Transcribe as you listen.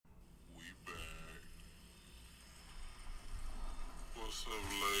What's up,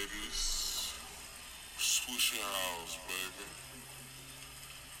 ladies? Swoosh your house, baby.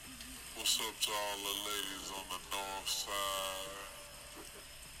 What's up to all the ladies on the north side,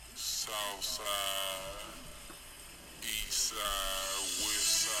 south side, east side,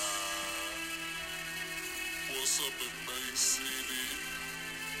 west side? What's up in Bay City?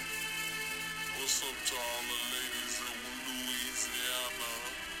 What's up to all the ladies in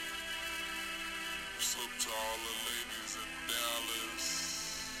Louisiana? What's up to all the ladies in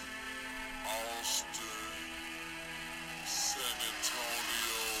Dallas, Austin, San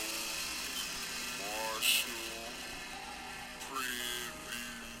Antonio, Marshall, Prairie?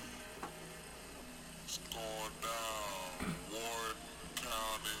 What's going down? Warren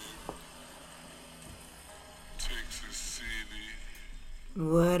County, Texas City.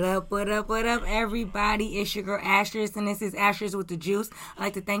 What up, everybody? It's your girl Asterisk, and this is Asterisk with the Juice. I'd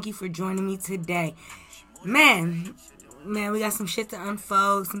like to thank you for joining me today. Man, we got some shit to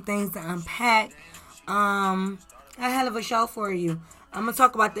unfold, some things to unpack. A hell of a show for you. I'm gonna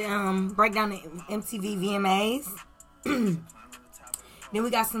talk about the breakdown the MTV VMAs. Then we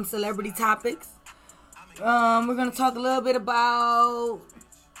got some celebrity topics. We're gonna talk a little bit about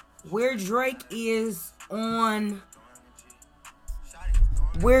where Drake is on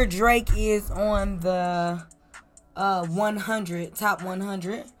the 100, top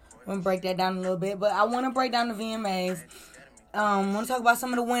 100. I'm going to break that down a little bit, but I want to break down the VMAs. I want to talk about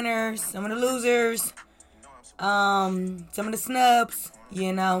some of the winners, some of the losers, some of the snubs,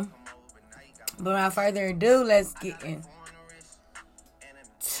 you know. But without further ado, let's get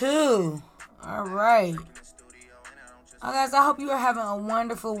into. All right. Guys, I hope you are having a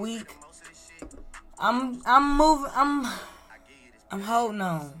wonderful week. I'm holding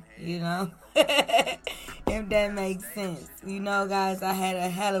on, you know, if that makes sense. You know, guys, I had a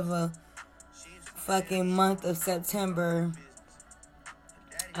hell of a fucking month of September.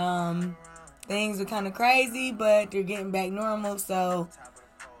 Things were kind of crazy, but they're getting back normal, so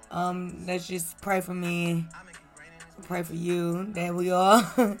let's just pray for me, pray for you, that we all,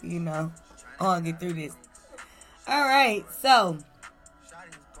 you know, all get through this. All right, so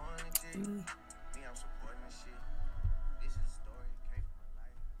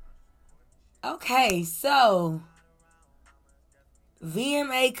okay, so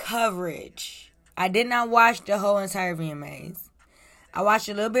VMA coverage. I did not watch the whole entire VMAs. I watched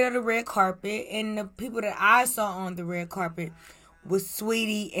a little bit of the red carpet, and the people that I saw on the red carpet was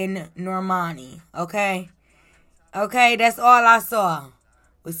Sweetie and Normani. Okay, that's all I saw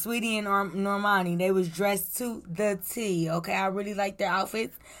was Sweetie and Normani. They was dressed to the T. Okay, I really liked their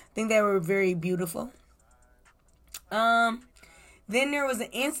outfits. I think they were very beautiful. Then there was an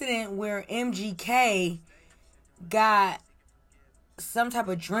incident where MGK got some type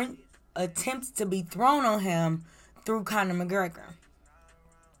of drink attempt to be thrown on him through Conor McGregor.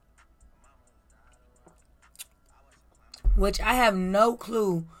 Which I have no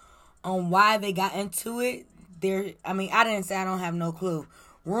clue on why they got into it. I didn't say I don't have no clue.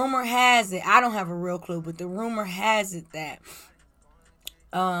 Rumor has it, I don't have a real clue, but the rumor has it that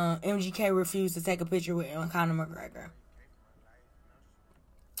MGK refused to take a picture with Conor McGregor.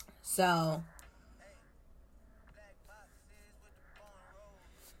 So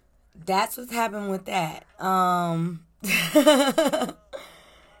that's what's happened with that.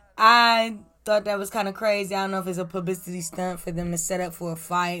 I thought that was kind of crazy. I don't know if it's a publicity stunt for them to set up for a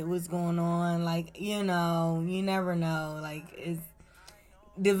fight. What's going on? Like, you know, you never know. Like,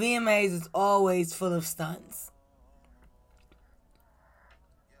 the VMAs is always full of stunts.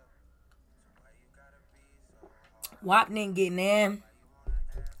 WAP didn't get in.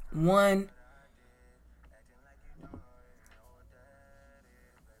 One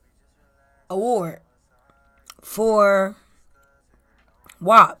award for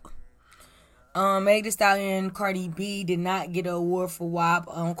WAP. Meg Thee Stallion, Cardi B did not get an award for WAP.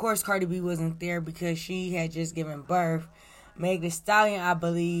 Of course, Cardi B wasn't there because she had just given birth. Meg Thee Stallion, I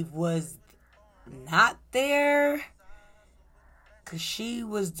believe, was not there because she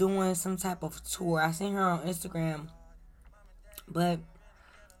was doing some type of tour. I seen her on Instagram, but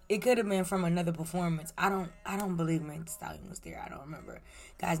it could have been from another performance. I don't believe Meg Thee Stallion was there. I don't remember.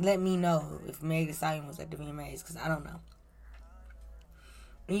 Guys, let me know if Meg Thee Stallion was at the VMAs because I don't know.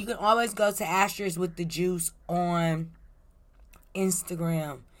 And you can always go to Asterisk with the Juice on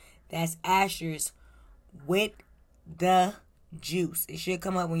Instagram. That's Asterisk with the Juice. It should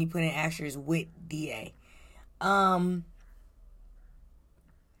come up when you put in Asterisk with DA. But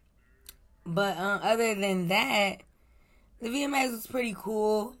other than that, the VMAs was pretty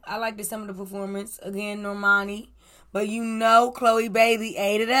cool. I liked some of the performance. Again, Normani. But you know Chloe Bailey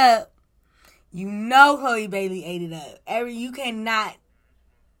ate it up. You cannot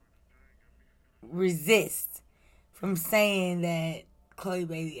resist from saying that Chloe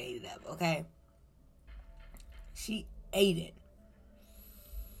Bailey ate it up, okay? She ate it.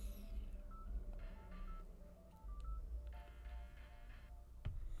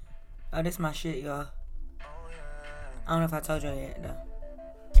 Oh, this my shit, y'all. I don't know if I told y'all yet, though.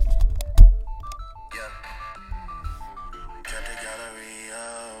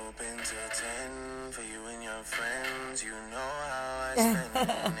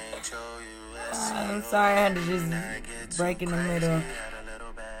 I'm sorry I had to just break in the middle.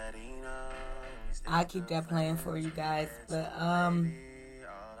 I'll keep that playing for you guys. But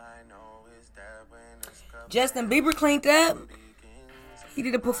Justin Bieber cleaned up. He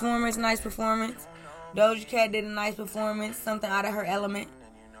did a performance, nice performance. Doja Cat did a nice performance, something out of her element.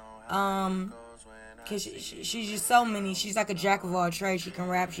 Cause she's just so many. She's like a jack of all trades. She can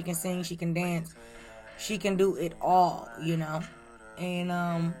rap, she can sing, she can dance. She can do it all, you know.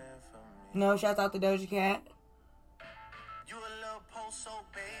 And shout out to Doja Cat.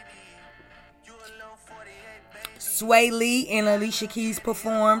 Sway Lee and Alicia Keys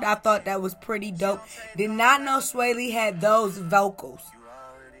performed. I thought that was pretty dope. Did not know Sway Lee had those vocals.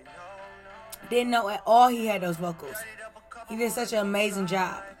 Didn't know at all he had those vocals. He did such an amazing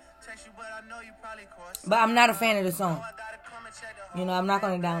job. But I'm not a fan of the song. You know, I'm not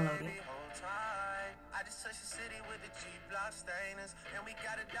going to download it.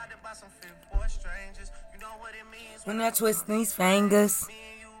 When I twist these fingers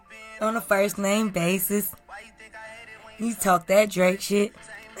on a first name basis, you talk that Drake shit.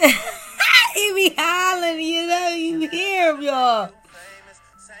 He be hollering, you know, you hear him, y'all.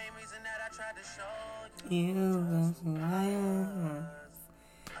 You got some lions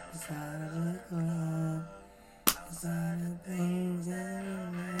outside of the club, outside of things that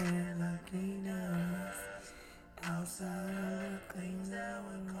are lucky us, outside of the things that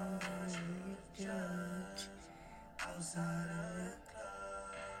we cause you judge, outside of the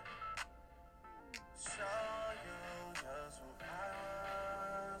club, show you just who I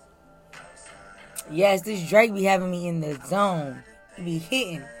was. Yes, this Drake be having me in the zone. Be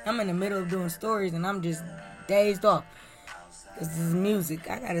hitting. I'm in the middle of doing stories and I'm just dazed off. This is music.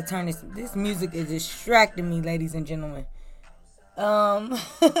 I gotta turn this. This music is distracting me, ladies and gentlemen.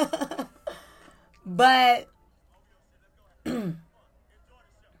 But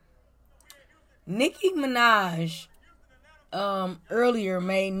Nicki Minaj earlier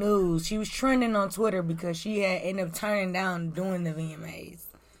made news. She was trending on Twitter because she had ended up turning down doing the VMAs.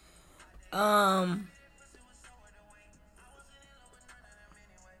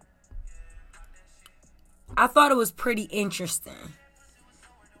 I thought it was pretty interesting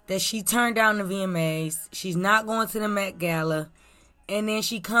that she turned down the VMAs. She's not going to the Met Gala. And then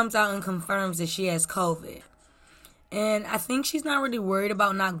she comes out and confirms that she has COVID. And I think she's not really worried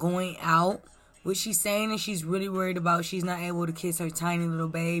about not going out. What she's saying is she's really worried about she's not able to kiss her tiny little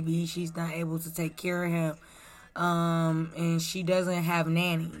baby. She's not able to take care of him. And she doesn't have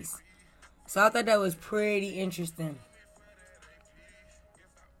nannies. So I thought that was pretty interesting.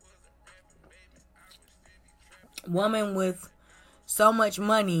 Woman with so much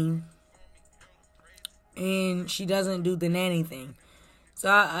money and she doesn't do the nanny thing. So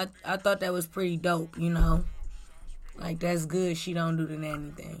I thought that was pretty dope, you know. Like, that's good she don't do the nanny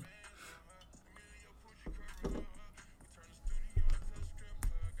thing.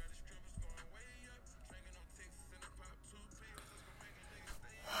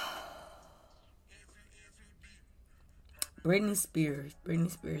 Britney Spears.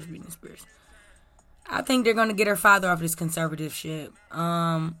 I think they're going to get her father off this conservative shit.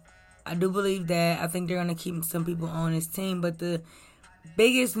 I do believe that. I think they're going to keep some people on his team. But the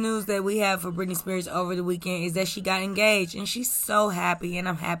biggest news that we have for Britney Spears over the weekend is that she got engaged. And she's so happy. And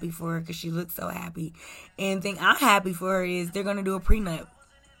I'm happy for her because she looks so happy. And the thing I'm happy for her is they're going to do a prenup.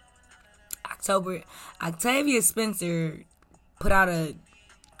 Octavia Spencer put out a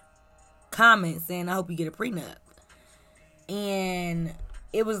comment saying, I hope you get a prenup. And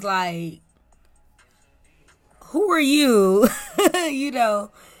it was like, who are you, you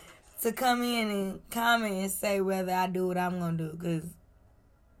know, to come in and comment and say whether I do what I'm going to do? Because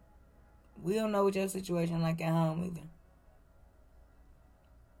we don't know what your situation like at home either.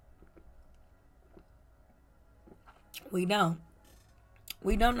 We don't.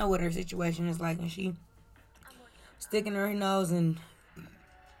 We don't know what her situation is like. And she sticking her nose in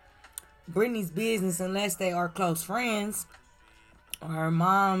Britney's business unless they are close friends or her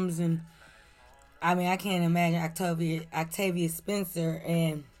moms. And I mean, I can't imagine Octavia Spencer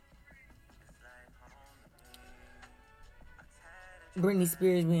and Britney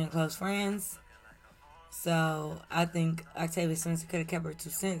Spears being close friends. So I think Octavia Spencer could have kept her 2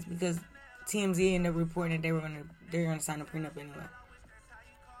 cents because TMZ ended up reporting that they're gonna sign a prenup anyway.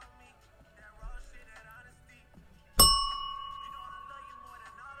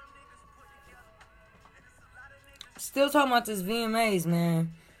 Still talking about this VMAs,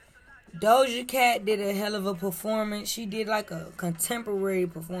 man. Doja Cat did a hell of a performance. She did like a contemporary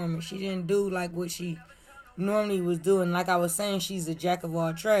performance. She didn't do like what she normally was doing. Like I was saying, she's a jack of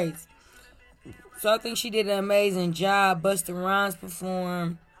all trades. So I think she did an amazing job. Busta Rhymes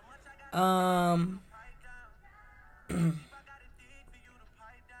performed.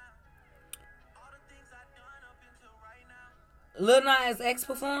 Lil Nas X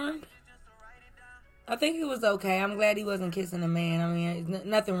performed. I think it was okay. I'm glad he wasn't kissing a man. I mean, there's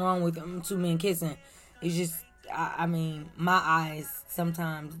nothing wrong with them two men kissing. It's just, I mean, my eyes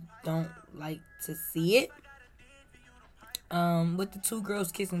sometimes don't like to see it. With the two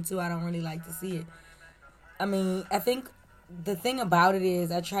girls kissing too, I don't really like to see it. I mean, I think the thing about it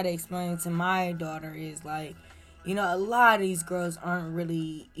is, I try to explain to my daughter is like, you know, a lot of these girls aren't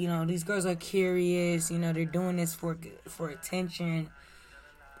really, you know, these girls are curious. You know, they're doing this for attention.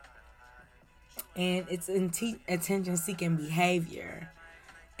 And it's attention-seeking behavior.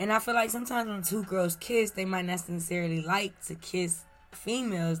 And I feel like sometimes when two girls kiss, they might not necessarily like to kiss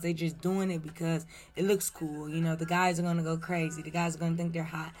females. They just doing it because it looks cool. You know, the guys are going to go crazy. The guys are going to think they're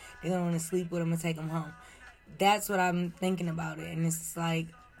hot. They're going to want to sleep with them and take them home. That's what I'm thinking about it. And it's like,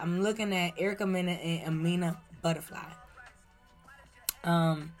 I'm looking at Erica Mena and Amina Butterfly.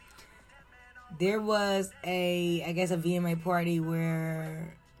 There was I guess a VMA party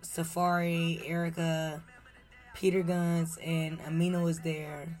where Safari, Erica, Peter Guns, and Amina was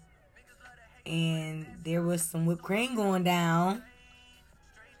there. And there was some whipped cream going down.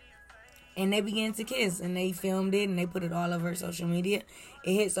 And they began to kiss. And they filmed it and they put it all over social media.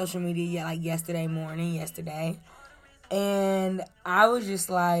 It hit social media like yesterday. And I was just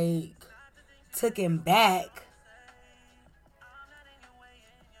like taken back.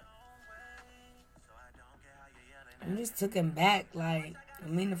 I'm just taken back, like, I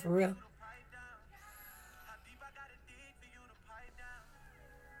mean it for real.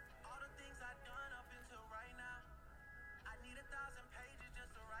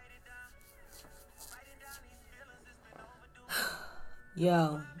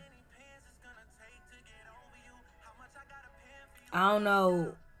 Yo. I don't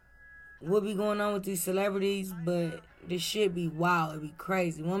know what be going on with these celebrities, but this shit be wild. It be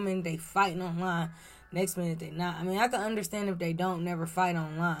crazy. One minute they fighting online, next minute they not. I mean, I can understand if they don't never fight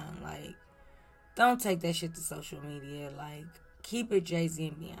online. Like, don't take that shit to social media. Like, keep it Jay-Z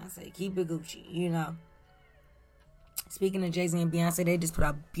and Beyonce. Keep it Gucci, you know. Speaking of Jay-Z and Beyonce, they just put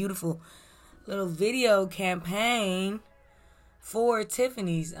out a beautiful little video campaign for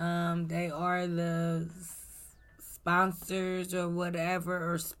Tiffany's. They are the sponsors or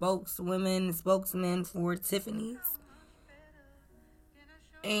whatever, or spokesmen for Tiffany's.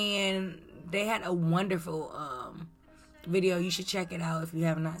 And they had a wonderful video. You should check it out if you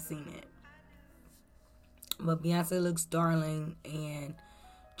have not seen it. But Beyonce looks darling, and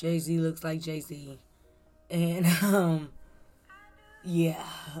Jay-Z looks like Jay-Z. And, yeah.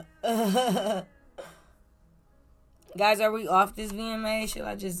 Guys, are we off this VMA? Should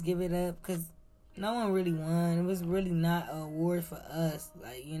I just give it up? Because no one really won. It was really not an award for us.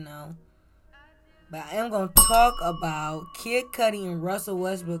 Like, you know. But I am going to talk about Kid Cudi and Russell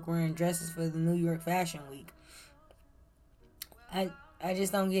Westbrook wearing dresses for the New York Fashion Week. I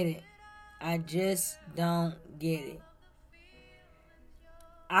just don't get it. I just don't get it.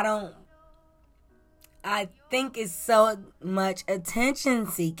 I think it's so much attention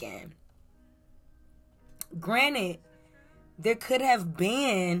seeking. Granted, there could have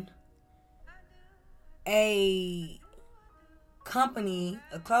been a company,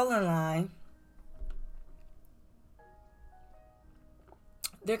 a clothing line.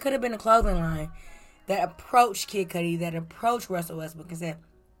 There could have been a clothing line that approached Kid Cudi, that approached Russell Westbrook and said,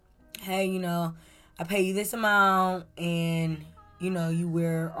 hey, you know, I pay you this amount and, you know, you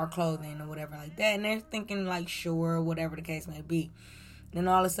wear our clothing or whatever like that. And they're thinking like, sure, whatever the case may be. Then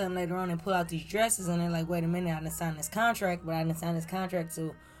all of a sudden later on they pull out these dresses and they're like, wait a minute, I didn't sign this contract, but I didn't sign this contract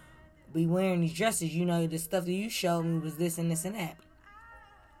to be wearing these dresses. You know, the stuff that you showed me was this and this and that.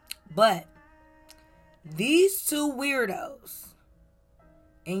 But these two weirdos,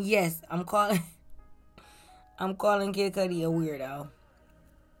 and yes, I'm calling Kid Cudi a weirdo.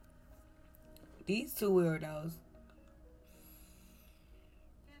 These two weirdos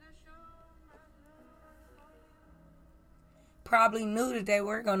probably knew that they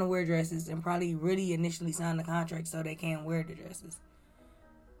were going to wear dresses and probably really initially signed the contract so they can't wear the dresses.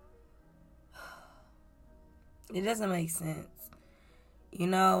 It doesn't make sense. You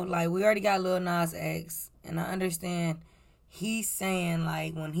know, like, we already got Lil Nas X, and I understand he's saying,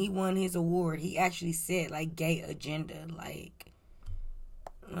 like, when he won his award, he actually said, like, gay agenda. Like,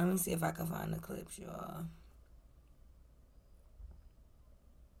 let me see if I can find the clips, y'all.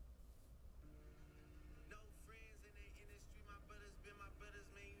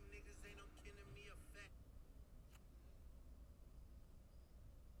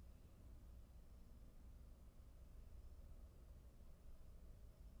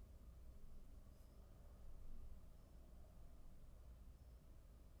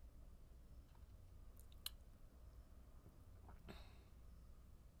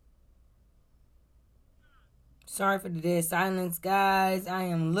 Sorry for the dead silence, guys. I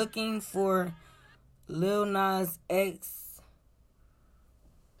am looking for Lil Nas X.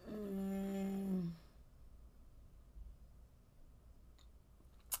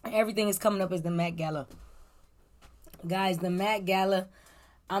 Everything is coming up as the Met Gala. Guys, the Met Gala,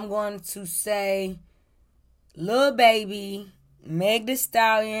 I'm going to say Lil Baby, Meg Thee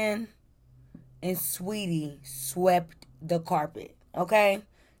Stallion, and Sweetie swept the carpet. Okay?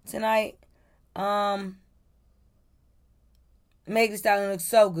 Tonight, Meg Thee Stallion looks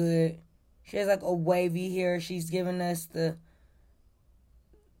so good. She has like a wavy hair. She's giving us the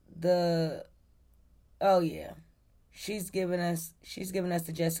oh yeah. She's giving us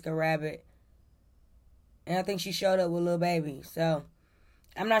the Jessica Rabbit. And I think she showed up with Lil Baby. So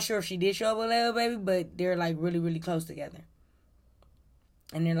I'm not sure if she did show up with Lil Baby, but they're like really, really close together.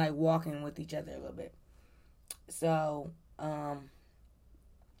 And they're like walking with each other a little bit. So, not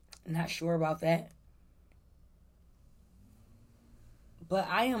sure about that. But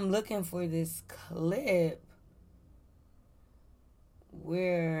I am looking for this clip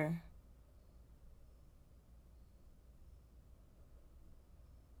where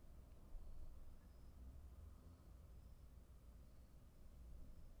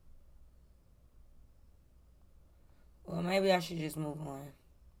well, maybe I should just move on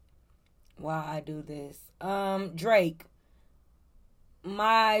while I do this. Drake.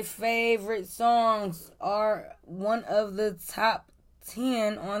 My favorite songs are one of the top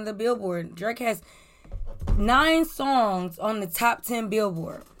 10 on the Billboard. Drake has 9 songs on the top 10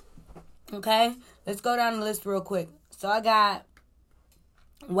 Billboard. Okay? Let's go down the list real quick. So I got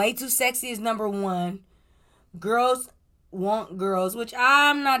Way Too Sexy is number 1. Girls Want Girls, which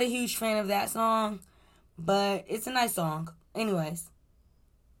I'm not a huge fan of that song, but it's a nice song. Anyways,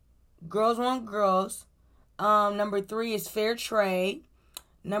 Girls Want Girls. Number 3 is Fair Trade.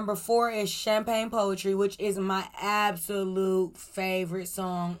 Number 4 is Champagne Poetry, which is my absolute favorite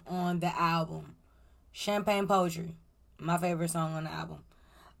song on the album. Champagne Poetry, my favorite song on the album.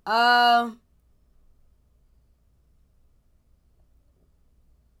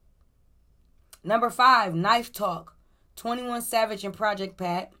 Number 5, Knife Talk. 21 Savage and Project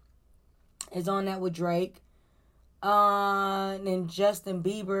Pat is on that with Drake. Then Justin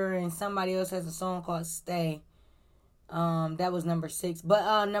Bieber and somebody else has a song called Stay. That was number 6.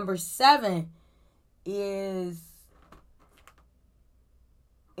 But number 7 is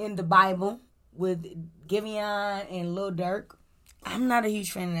In the Bible with Giveon and Lil Durk. I'm not a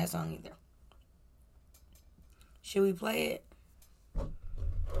huge fan of that song either. Should we play it?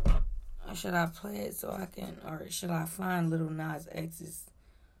 Or should I play it so I can, or should I find Lil Nas X's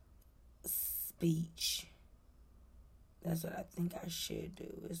speech? That's what I think I should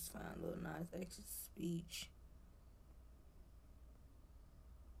do, is find Lil Nas X's speech.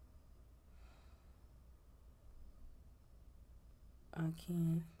 I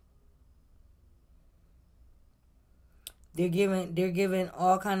can't. They're giving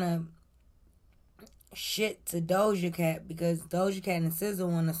all kind of shit to Doja Cat because Doja Cat and SZA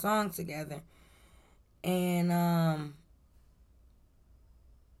won a song together, and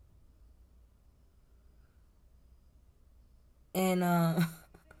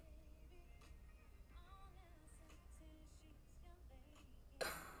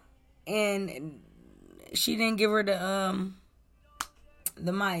and she didn't give her the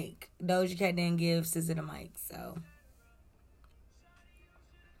mic. Doja Cat didn't give SZA the mic, so.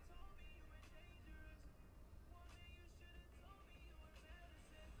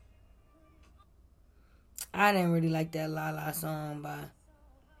 I didn't really like that La La song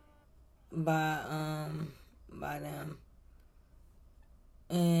by them.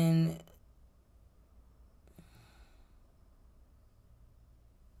 And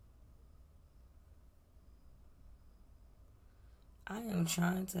I am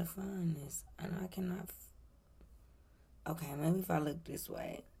trying to find this, and I cannot. Okay, maybe if I look this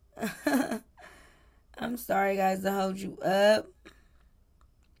way. I'm sorry, guys, to hold you up.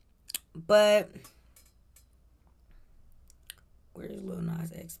 But Where's Lil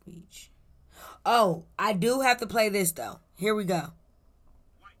Nas X speech? Oh, I do have to play this, though. Here we go.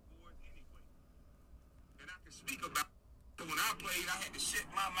 And I can speak about it. When I played, I had to shut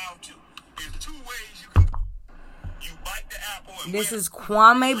my mouth, too. There's two ways you can... You bite the apple and... This is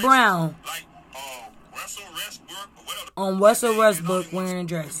Kwame Brown. Like, Russell Westbrook or whatever. On Russell Westbrook wearing a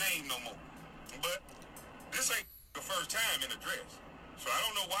dress. Name no more. But this ain't the first time in a dress. So I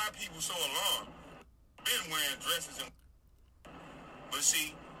don't know why people so alarmed. Been wearing dresses and... But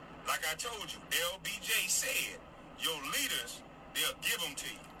see, like I told you, LBJ said, your leaders, they'll give them to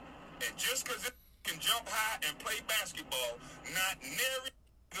you. And just because it can jump high and play basketball, not nary,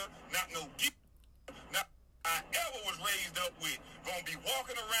 not no not I ever was raised up with, gonna be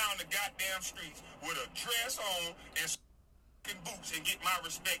walking around the goddamn streets with a dress on and boots and get my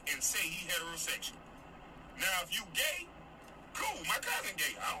respect and say he heterosexual. Now, if you gay, cool, my cousin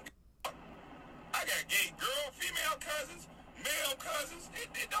gay. I got gay girl, female cousins, male cousins.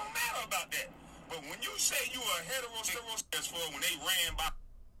 It don't matter about that. But when you say you are heterosexual, for when they ran by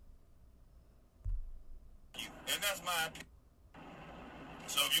you, and that's my opinion.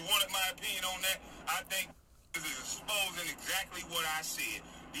 So if you wanted my opinion on that, I think this is exposing exactly what I said.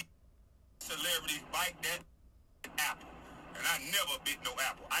 These celebrities bite that apple. And I never bit no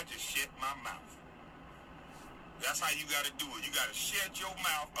apple. I just shut my mouth. That's how you got to do it. You got to shut your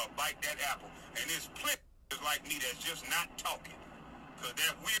mouth or bite that apple. And there's plenty like me that's just not talking. Because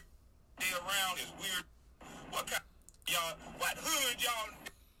that weird day around is weird. What kind of y'all, what hood y'all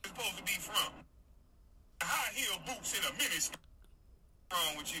supposed to be from? High heel boots in a mini skirt. What's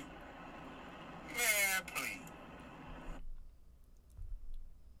wrong with you? Man, please.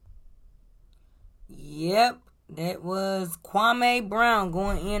 Yep, that was Kwame Brown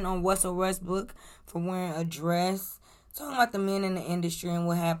going in on Russell Westbrook for wearing a dress. Talking about the men in the industry and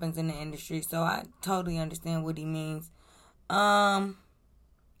what happens in the industry. So I totally understand what he means. We're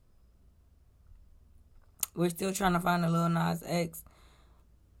still trying to find the Lil Nas X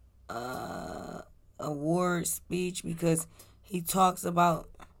award speech because he talks about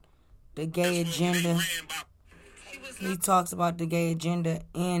the gay agenda. He talks about the gay agenda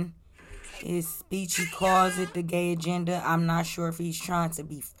in his speech. He calls it the gay agenda. I'm not sure if he's trying to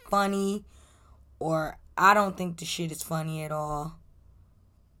be funny or I don't think the shit is funny at all.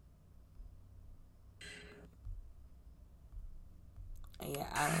 Yeah,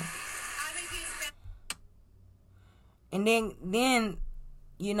 I don't. And then,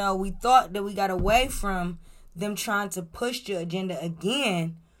 you know, we thought that we got away from them trying to push the agenda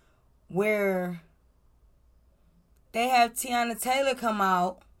again, where they have Tiana Taylor come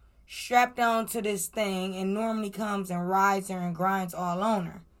out, strapped on to this thing, and normally comes and rides her and grinds all on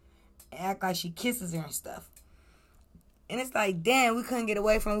her. And act like she kisses her and stuff. And it's like, damn, we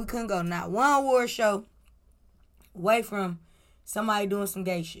couldn't go not one award show away from somebody doing some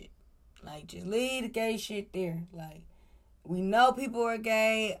gay shit. Like, just leave the gay shit there. Like, we know people are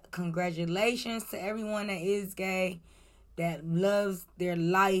gay. Congratulations to everyone that is gay, that loves their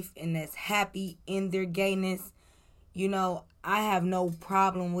life and that's happy in their gayness. You know, I have no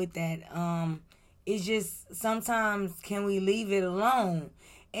problem with that. It's just sometimes can we leave it alone?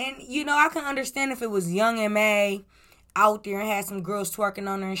 And, you know, I can understand if it was Young M.A. out there and had some girls twerking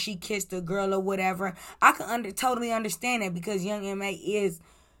on her and she kissed a girl or whatever. I can totally understand that because Young M.A. is,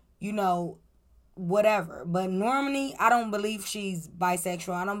 you know, whatever. But normally, I don't believe she's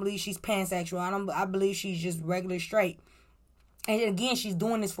bisexual. I don't believe she's pansexual. I believe she's just regular straight. And again, she's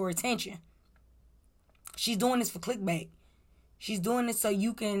doing this for attention. She's doing this for clickbait. She's doing this so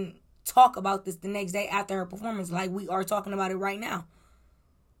you can talk about this the next day after her performance like we are talking about it right now.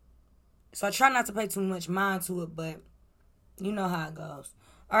 So I try not to pay too much mind to it, but you know how it goes.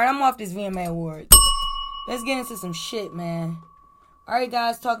 Alright, I'm off this VMA award. Let's get into some shit, man. Alright,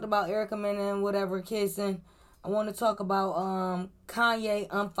 guys, talked about Erica Mena and whatever kissing. I want to talk about Kanye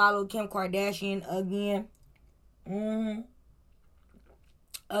unfollowed Kim Kardashian again.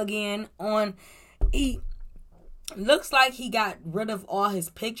 Again on he looks like he got rid of all his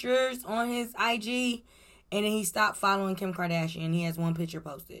pictures on his IG and then he stopped following Kim Kardashian. He has one picture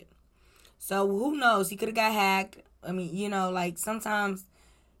posted. So who knows? He could have got hacked. I mean, you know, like sometimes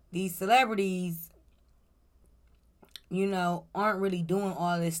these celebrities, you know, aren't really doing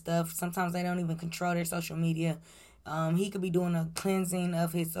all this stuff. Sometimes they don't even control their social media. He could be doing a cleansing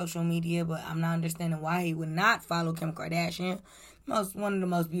of his social media, but I'm not understanding why he would not follow Kim Kardashian. One of the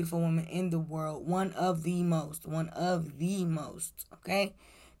most beautiful women in the world. One of the most. Okay?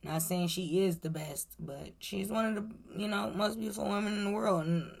 Not saying she is the best, but she's one of the, you know, most beautiful women in the world.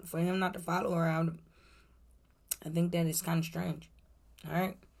 And for him not to follow her, I think that is kind of strange.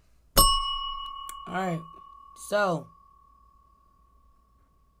 Alright? Alright. So,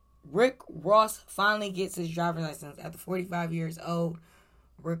 Rick Ross finally gets his driver's license after 45 years old.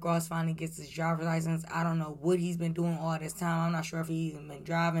 Rick Ross finally gets his driver's license. I don't know what he's been doing all this time. I'm not sure if he's even been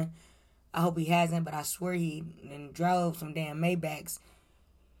driving. I hope he hasn't, but I swear he drove some damn Maybachs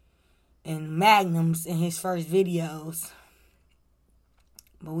and Magnums in his first videos.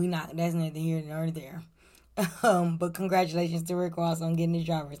 But that's neither here nor there. But congratulations to Rick Ross on getting his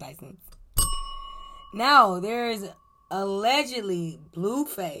driver's license. Now, there's allegedly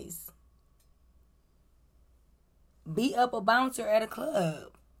Blueface beat up a bouncer at a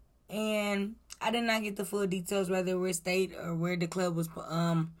club. And I did not get the full details whether it was state or where the club was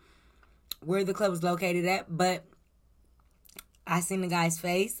located at, but I seen the guy's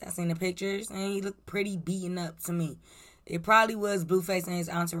face, I seen the pictures, and he looked pretty beaten up to me. It probably was Blueface and his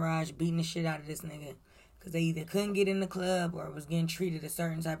entourage beating the shit out of this nigga. Because they either couldn't get in the club or was getting treated a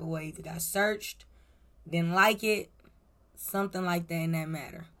certain type of way. Either got searched, didn't like it, something like that in that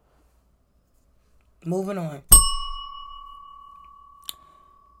matter. Moving on.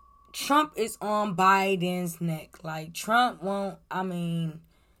 Trump is on Biden's neck. Like, Trump won't,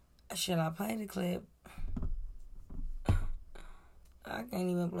 should I play the clip? I can't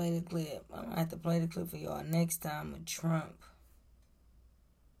even play the clip. I'm going to have to play the clip for y'all next time with Trump.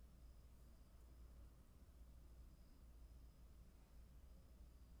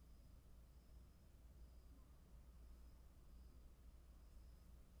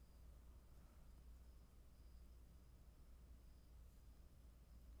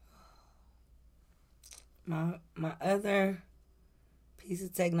 My other piece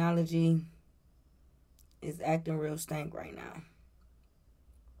of technology is acting real stank right now.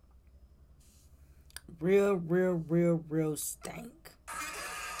 Real stank.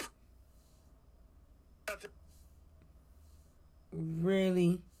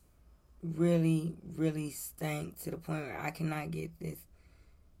 Really stank to the point where I cannot get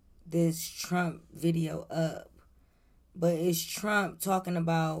this Trump video up. But it's Trump talking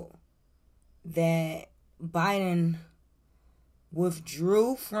about that Biden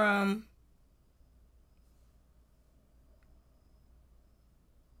withdrew from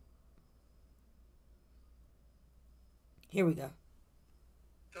here we go.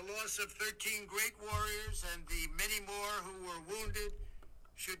 The loss of 13 great warriors and the many more who were wounded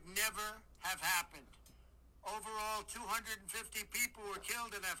should never have happened. Overall, 250 people were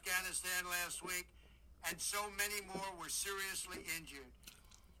killed in Afghanistan last week, and so many more were seriously injured.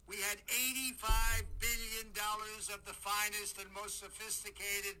 We had $85 billion of the finest and most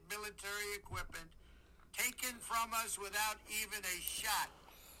sophisticated military equipment taken from us without even a shot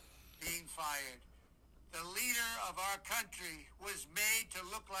being fired. The leader of our country was made to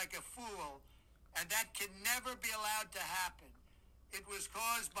look like a fool, and that can never be allowed to happen. It was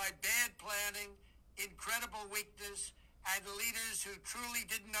caused by bad planning, incredible weakness, and leaders who truly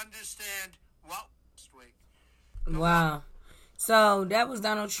didn't understand what last week. Wow. So that was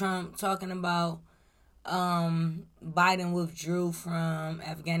Donald Trump talking about Biden withdrew from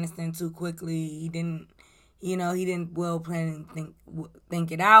Afghanistan too quickly. He didn't well plan and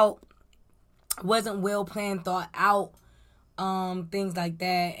think it out. Wasn't well planned, thought out, things like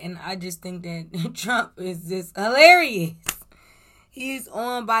that. And I just think that Trump is just hilarious. He's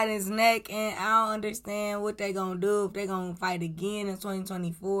on Biden's neck, and I don't understand what they gonna do if they gonna fight again in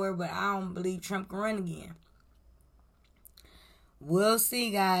 2024. But I don't believe Trump can run again. We'll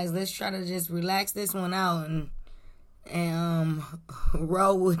see, guys. Let's try to just relax this one out and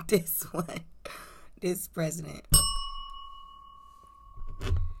roll with this one. This president.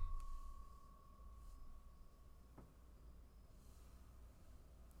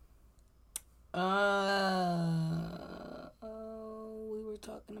 We were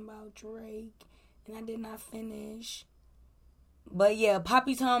talking about Drake, and I did not finish. But yeah,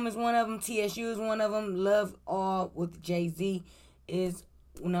 Poppy's Home is one of them. TSU is one of them. Love All with Jay-Z is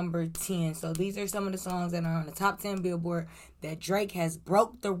number 10. So these are some of the songs that are on the top 10 Billboard that Drake has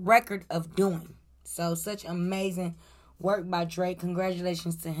broke the record of doing. So such amazing work by Drake.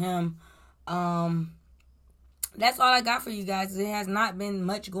 Congratulations to him. That's all I got for you guys. It has not been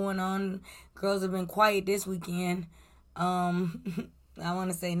much going on. Girls have been quiet this weekend. I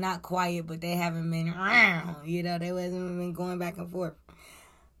want to say not quiet, but they haven't been around. They hasn't been going back and forth.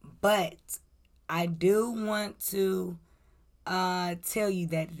 But I do want to tell you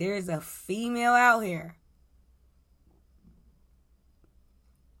that there's a female out here.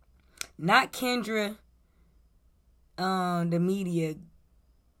 Not Kendra, the media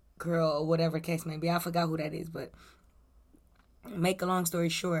girl or whatever the case may be. I forgot who that is, but make a long story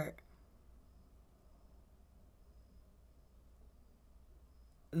short,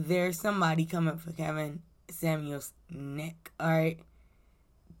 there's somebody coming for Kevin Samuels' neck, alright?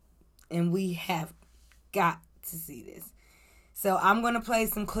 and we have got to see this. So I'm going to play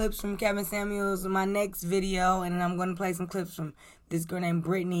some clips from Kevin Samuels in my next video, and I'm going to play some clips from this girl named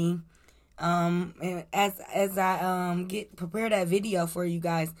Brittany. And as I prepare that video for you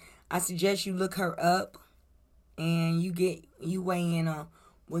guys, I suggest you look her up and you weigh in on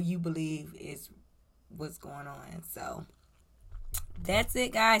what you believe is what's going on. So that's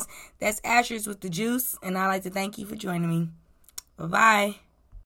it, guys. That's Ashes with the Juice, and I'd like to thank you for joining me. Bye-bye.